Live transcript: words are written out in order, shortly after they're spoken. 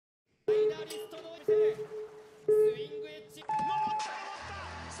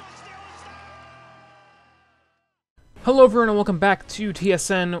Hello everyone and welcome back to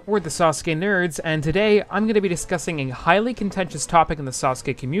TSN, or the Sasuke Nerds, and today I'm going to be discussing a highly contentious topic in the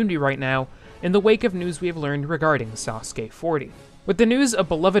Sasuke community right now, in the wake of news we have learned regarding Sasuke 40. With the news of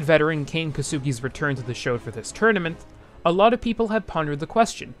beloved veteran Kane Kosugi's return to the show for this tournament, a lot of people have pondered the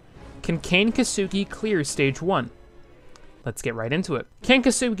question, can Kane Kosugi clear Stage 1? Let's get right into it. Kane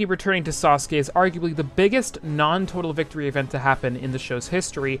Kosugi returning to Sasuke is arguably the biggest non-total victory event to happen in the show's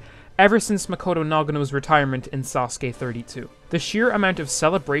history, ever since Makoto Nagano's retirement in Sasuke 32. The sheer amount of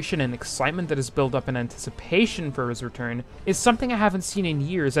celebration and excitement that is built up in anticipation for his return is something I haven't seen in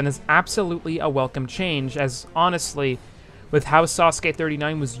years and is absolutely a welcome change, as honestly, with how Sasuke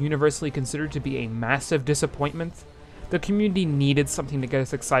 39 was universally considered to be a massive disappointment, the community needed something to get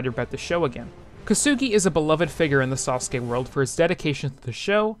us excited about the show again. Kosugi is a beloved figure in the Sasuke world for his dedication to the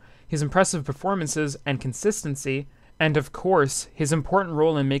show, his impressive performances and consistency, and of course, his important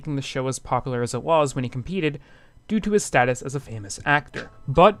role in making the show as popular as it was when he competed, due to his status as a famous actor.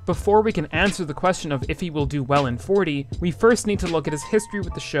 But before we can answer the question of if he will do well in 40, we first need to look at his history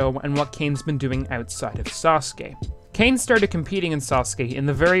with the show and what Kane's been doing outside of Sasuke. Kane started competing in Sasuke in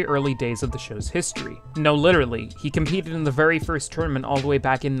the very early days of the show's history. No, literally, he competed in the very first tournament all the way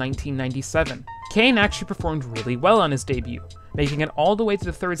back in 1997. Kane actually performed really well on his debut, making it all the way to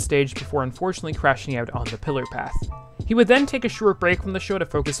the third stage before unfortunately crashing out on the pillar path. He would then take a short break from the show to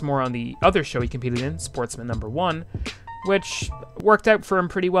focus more on the other show he competed in, Sportsman No. 1, which worked out for him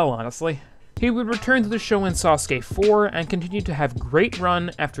pretty well, honestly. He would return to the show in Sasuke 4 and continue to have great run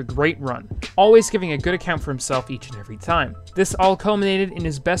after great run, always giving a good account for himself each and every time. This all culminated in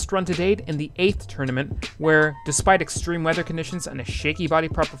his best run to date in the 8th tournament, where, despite extreme weather conditions and a shaky body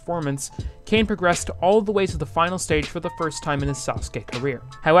prop performance, Kane progressed all the way to the final stage for the first time in his Sasuke career.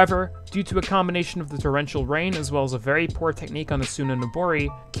 However, due to a combination of the torrential rain as well as a very poor technique on the Suna Nobori,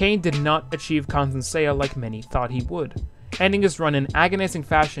 Kane did not achieve Kansenseiya like many thought he would, ending his run in agonizing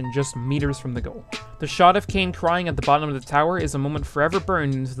fashion just meters from the goal. The shot of Kane crying at the bottom of the tower is a moment forever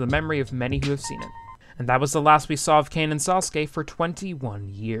burned into the memory of many who have seen it. And that was the last we saw of Kane and Sasuke for 21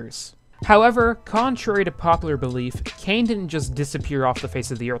 years. However, contrary to popular belief, Kane didn't just disappear off the face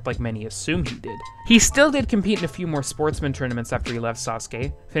of the earth like many assume he did. He still did compete in a few more sportsman tournaments after he left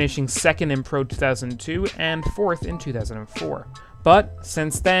Sasuke, finishing 2nd in Pro 2002 and 4th in 2004. But,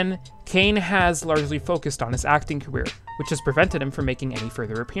 since then, Kane has largely focused on his acting career, which has prevented him from making any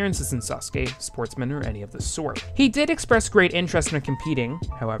further appearances in Sasuke, Sportsman, or any of the sort. He did express great interest in competing,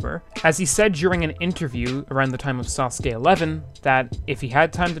 however, as he said during an interview around the time of Sasuke 11 that if he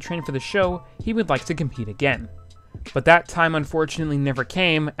had time to train for the show, he would like to compete again. But that time unfortunately never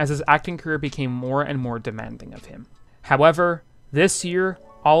came, as his acting career became more and more demanding of him. However, this year,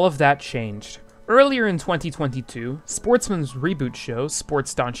 all of that changed. Earlier in 2022, Sportsman's reboot show,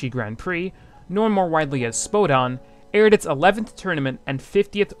 Sports Danshi Grand Prix, known more widely as Spodon, aired its 11th tournament and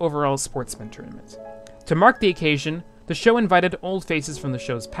 50th overall Sportsman tournament. To mark the occasion, the show invited old faces from the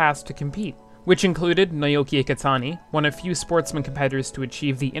show's past to compete, which included Naoki Iketani, one of few Sportsman competitors to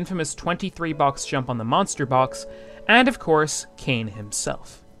achieve the infamous 23-box jump on the Monster Box, and of course, Kane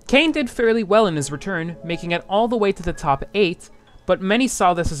himself. Kane did fairly well in his return, making it all the way to the top 8, but many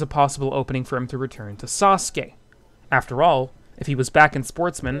saw this as a possible opening for him to return to Sasuke. After all, if he was back in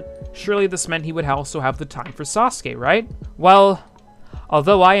Sportsman, surely this meant he would also have the time for Sasuke, right? Well,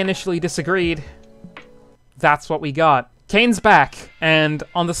 although I initially disagreed, that's what we got. Kane's back, and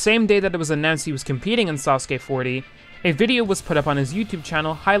on the same day that it was announced he was competing in Sasuke 40, a video was put up on his YouTube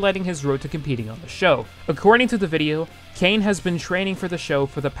channel highlighting his road to competing on the show. According to the video, Kane has been training for the show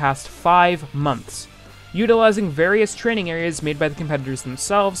for the past 5 months, utilizing various training areas made by the competitors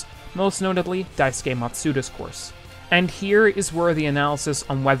themselves, most notably Daisuke Matsuda's course. And here is where the analysis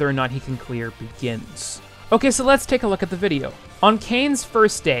on whether or not he can clear begins. Okay, so let's take a look at the video. On Kane's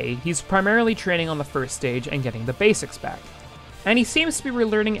first day, he's primarily training on the first stage and getting the basics back. And he seems to be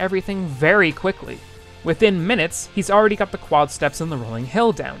relearning everything very quickly. Within minutes, he's already got the quad steps and the rolling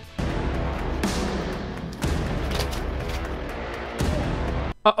hill down.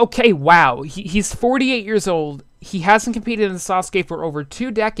 Okay, wow, he's 48 years old, he hasn't competed in Sasuke for over 2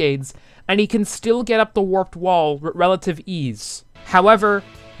 decades, and he can still get up the warped wall with relative ease. However,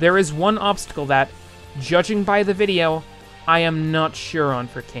 there is one obstacle that, judging by the video, I am not sure on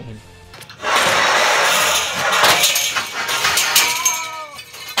for Kane.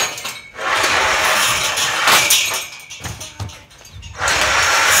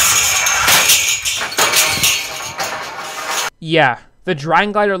 Yeah, the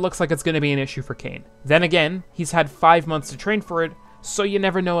Dragon Glider looks like it's going to be an issue for Kane. Then again, he's had 5 months to train for it, so you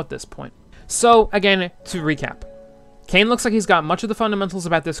never know at this point. So, again, to recap. Kane looks like he's got much of the fundamentals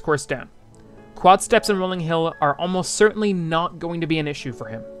about this course down. Quad steps and rolling hill are almost certainly not going to be an issue for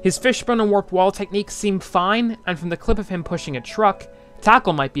him. His fishbone and warped wall techniques seem fine, and from the clip of him pushing a truck,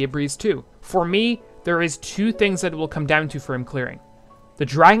 tackle might be a breeze too. For me, there is two things that it will come down to for him clearing. The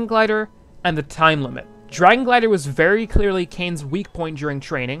Dragon Glider and the time limit. Dragon Glider was very clearly Kane's weak point during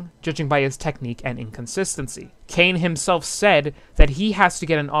training, judging by his technique and inconsistency. Kane himself said that he has to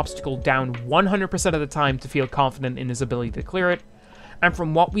get an obstacle down 100% of the time to feel confident in his ability to clear it, and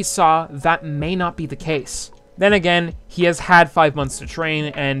from what we saw, that may not be the case. Then again, he has had 5 months to train,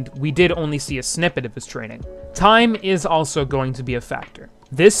 and we did only see a snippet of his training. Time is also going to be a factor.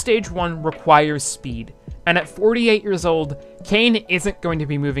 This stage 1 requires speed, and at 48 years old, Kane isn't going to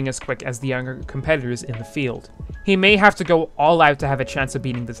be moving as quick as the younger competitors in the field. He may have to go all out to have a chance of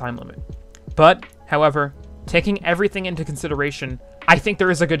beating the time limit. But, however, taking everything into consideration, I think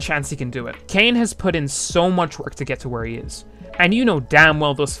there is a good chance he can do it. Kane has put in so much work to get to where he is, and you know damn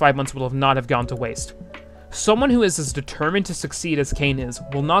well those 5 months will not have gone to waste. Someone who is as determined to succeed as Kane is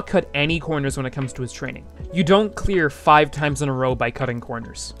will not cut any corners when it comes to his training. You don't clear 5 times in a row by cutting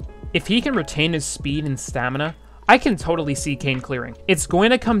corners. If he can retain his speed and stamina, I can totally see Kane clearing. It's going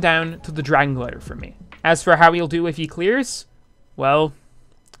to come down to the Dragon Glider for me. As for how he'll do if he clears, well,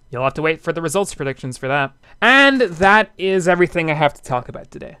 you'll have to wait for the results predictions for that. And that is everything I have to talk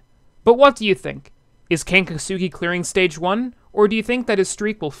about today. But what do you think? Is Kane Kosugi clearing stage 1, or do you think that his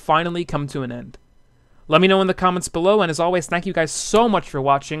streak will finally come to an end? Let me know in the comments below, and as always, thank you guys so much for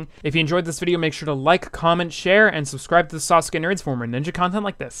watching. If you enjoyed this video, make sure to like, comment, share, and subscribe to the SASUKE Nerds for more ninja content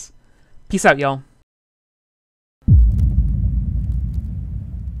like this. Peace out, y'all.